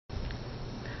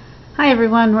Hi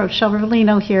everyone, Rochelle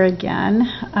Rivellino here again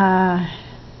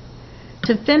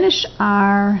to finish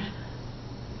our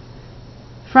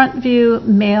front view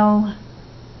male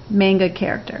manga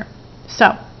character.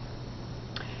 So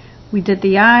we did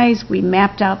the eyes, we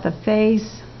mapped out the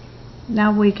face.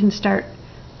 Now we can start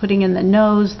putting in the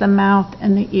nose, the mouth,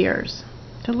 and the ears.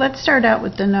 So let's start out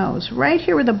with the nose. Right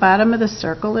here where the bottom of the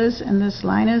circle is and this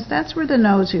line is, that's where the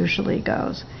nose usually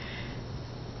goes.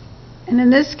 And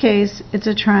in this case, it's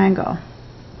a triangle.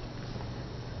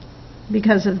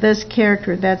 Because of this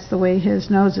character, that's the way his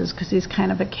nose is, because he's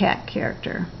kind of a cat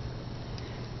character.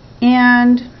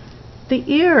 And the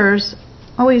ears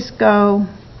always go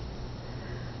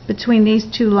between these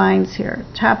two lines here,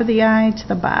 top of the eye to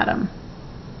the bottom.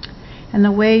 And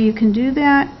the way you can do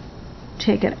that,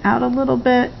 take it out a little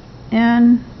bit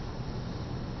and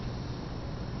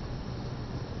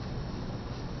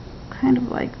kind of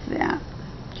like that.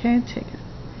 Okay,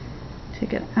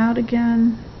 take it out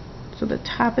again. So the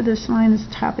top of this line is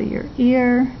the top of your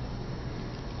ear.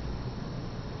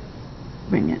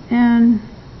 Bring it in.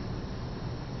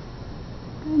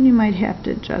 And you might have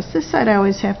to adjust. This side I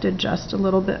always have to adjust a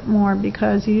little bit more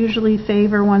because you usually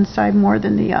favor one side more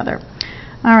than the other.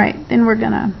 Alright, then we're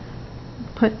going to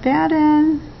put that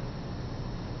in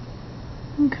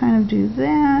and kind of do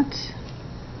that.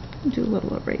 Do a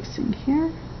little erasing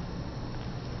here.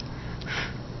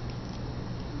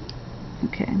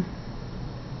 Okay.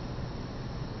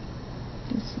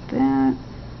 Just that.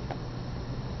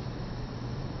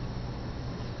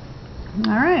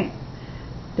 Alright.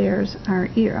 There's our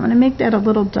ear. I'm going to make that a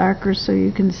little darker so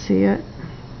you can see it.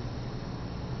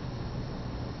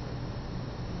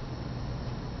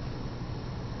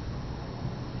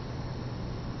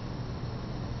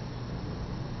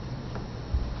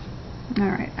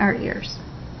 Alright, our ears.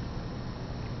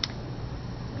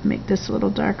 Make this a little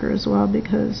darker as well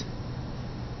because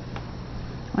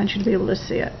I want you to be able to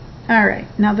see it. Alright,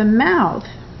 now the mouth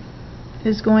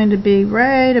is going to be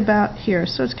right about here,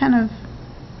 so it's kind of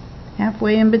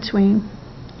halfway in between.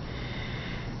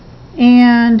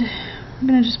 And we're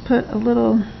going to just put a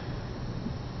little,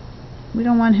 we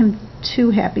don't want him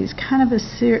too happy. He's kind of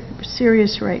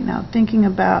serious right now, thinking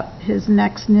about his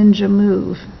next ninja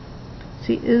move.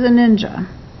 See, he is a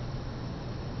ninja.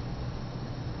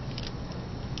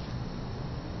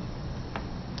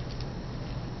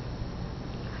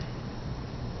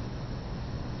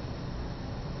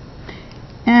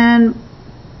 And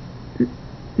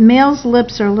male's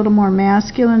lips are a little more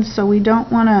masculine, so we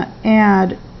don't want to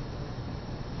add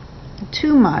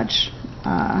too much.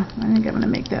 I think I'm going to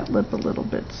make that lip a little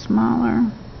bit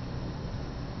smaller.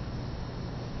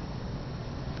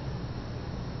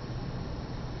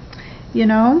 You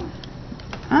know,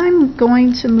 I'm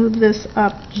going to move this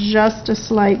up just a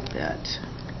slight bit.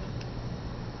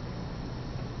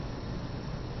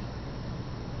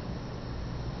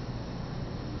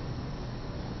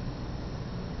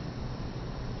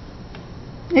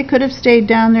 It could have stayed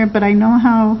down there, but I know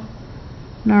how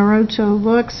Naruto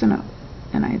looks, and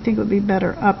I think it would be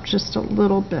better up just a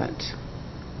little bit.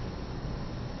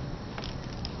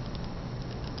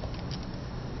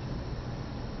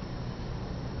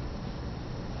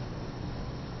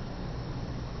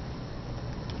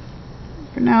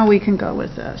 For now, we can go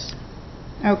with this.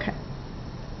 Okay.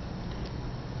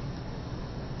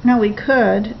 Now we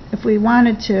could, if we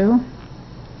wanted to,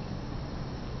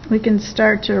 we can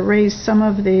start to erase some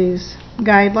of these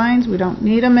guidelines. We don't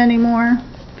need them anymore.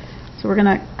 So we're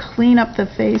going to clean up the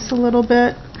face a little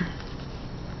bit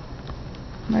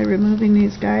by removing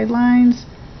these guidelines.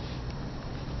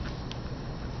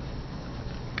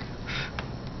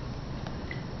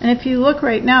 And if you look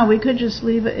right now, we could just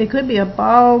leave it. It could be a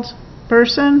bald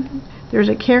person. There's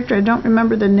a character, I don't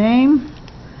remember the name,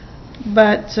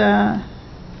 but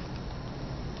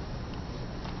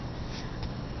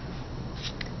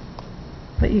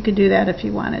you could do that if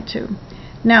you wanted to.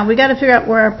 Now we got to figure out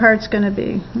where our part's going to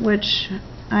be, which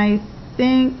I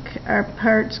think our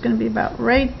part's going to be about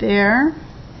right there.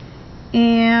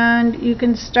 And you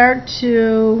can start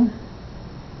to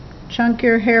chunk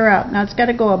your hair out. Now it's got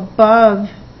to go above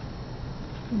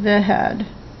the head.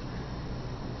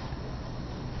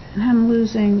 And I'm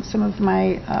losing some of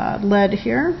my lead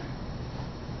here.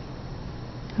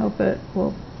 Hope it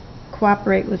will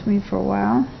cooperate with me for a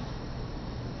while.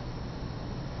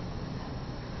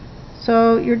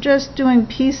 So you're just doing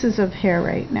pieces of hair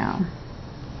right now.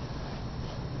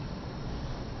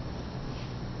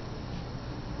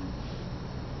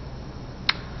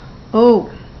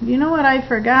 Oh, you know what I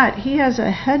forgot? He has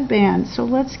a headband, so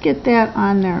let's get that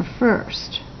on there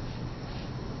first.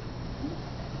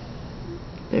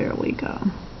 There we go.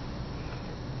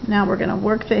 Now we're going to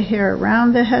work the hair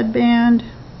around the headband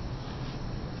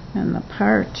and the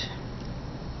part.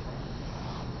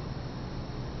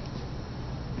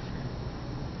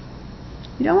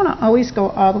 You don't want to always go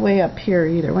all the way up here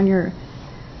either. When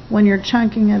you're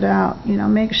chunking it out, you know,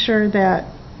 make sure that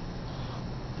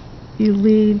you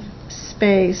leave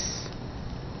space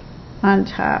on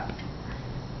top.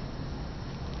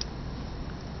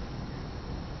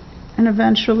 And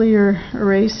eventually you're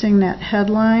erasing that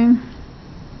headline.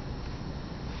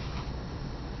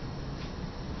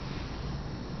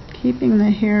 Keeping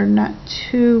the hair not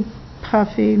too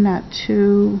puffy, not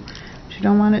too, but you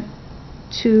don't want it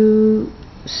too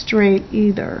straight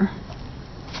either.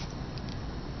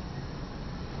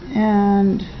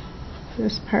 And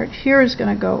this part here is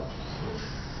going to go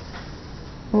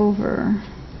over.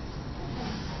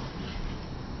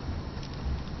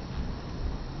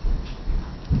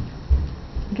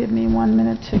 Give me 1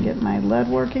 minute to get my lead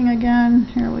working again.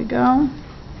 Here we go.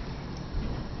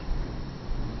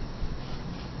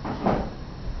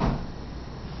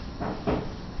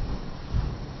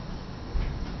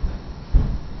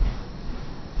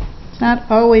 It's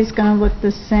not always going to look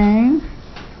the same,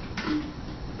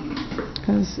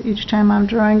 because each time I'm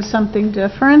drawing something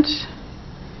different.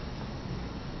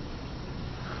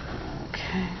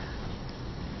 Okay.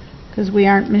 Because we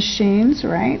aren't machines,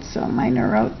 right? So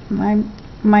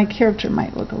my character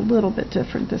might look a little bit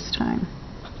different this time.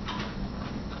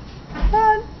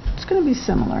 But it's going to be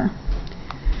similar.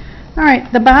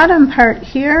 Alright, the bottom part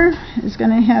here is going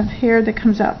to have hair that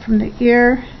comes out from the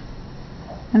ear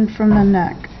and from the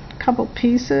neck. A couple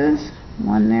pieces,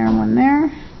 one there, one there,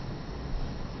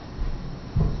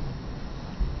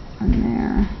 one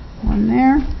there, one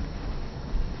there.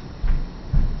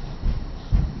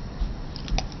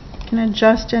 You can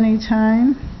adjust any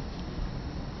time.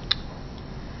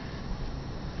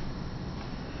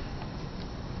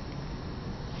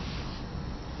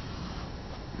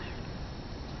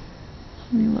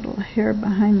 Any little hair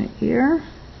behind the ear.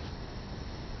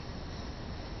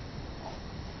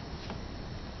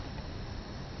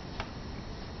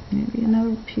 Maybe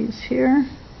another piece here.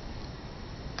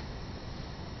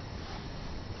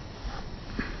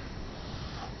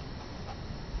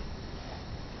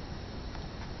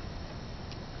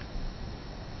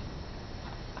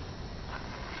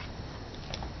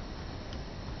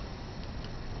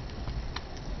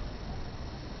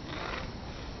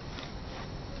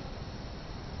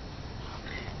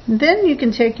 Then you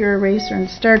can take your eraser and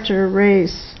start to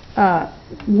erase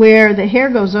where the hair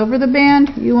goes over the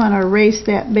band. You want to erase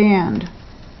that band.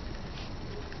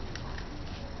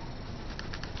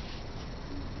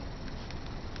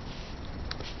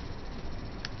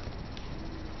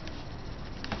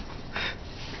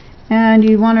 And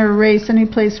you want to erase any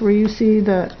place where you see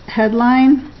the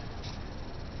headline,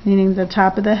 meaning the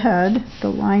top of the head, the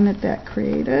line that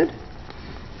created.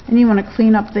 And you want to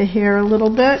clean up the hair a little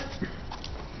bit.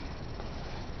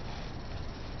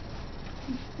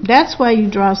 That's why you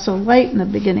draw so light in the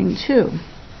beginning too.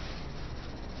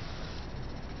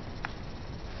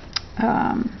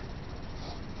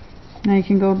 Now you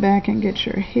can go back and get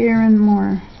your hair in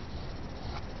more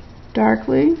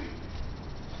darkly.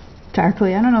 I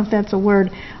don't know if that's a word.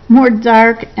 More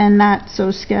dark and not so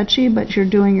sketchy, but you're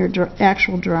doing your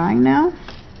actual drawing now.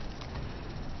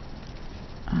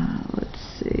 Let's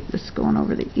see, this is going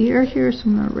over the ear here, so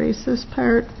I'm going to erase this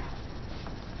part.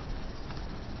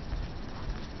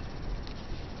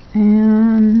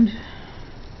 And you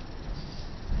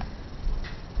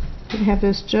can have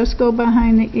this just go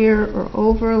behind the ear or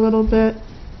over a little bit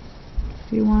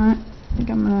if you want. I think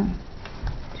I'm going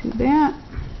to do that.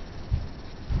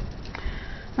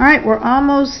 Alright, we're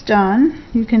almost done.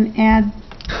 You can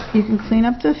clean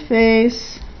up the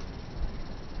face,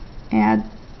 add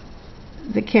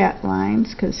the cat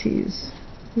lines because he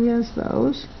has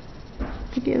those. I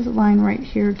think he has a line right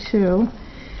here too.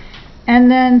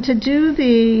 And then to do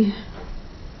the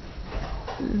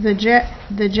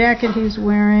jacket he's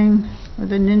wearing, or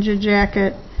the ninja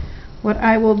jacket, what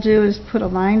I will do is put a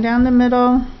line down the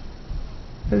middle,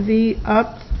 a V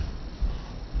up,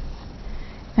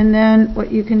 and then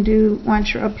what you can do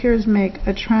once you're up here is make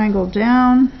a triangle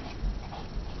down,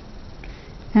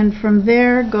 and from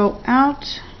there go out.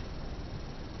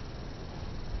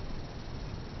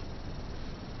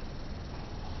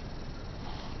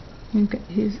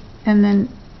 And then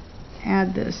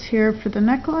add this here for the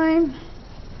neckline.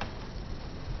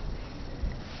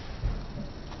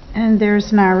 And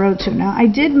there's Naruto. Now I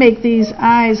did make these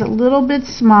eyes a little bit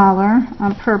smaller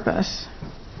on purpose.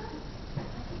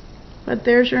 But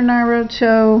there's your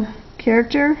Naruto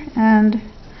character, and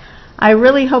I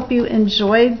really hope you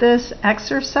enjoyed this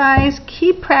exercise.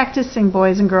 Keep practicing,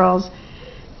 boys and girls,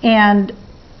 and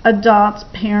adults,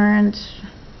 parents,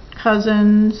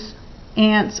 cousins,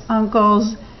 aunts,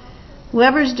 uncles,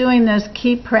 whoever's doing this,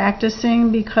 keep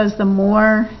practicing, because the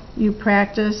more you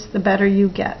practice, the better you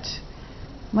get.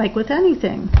 Like with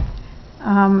anything.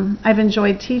 I've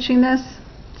enjoyed teaching this.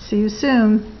 See you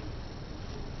soon.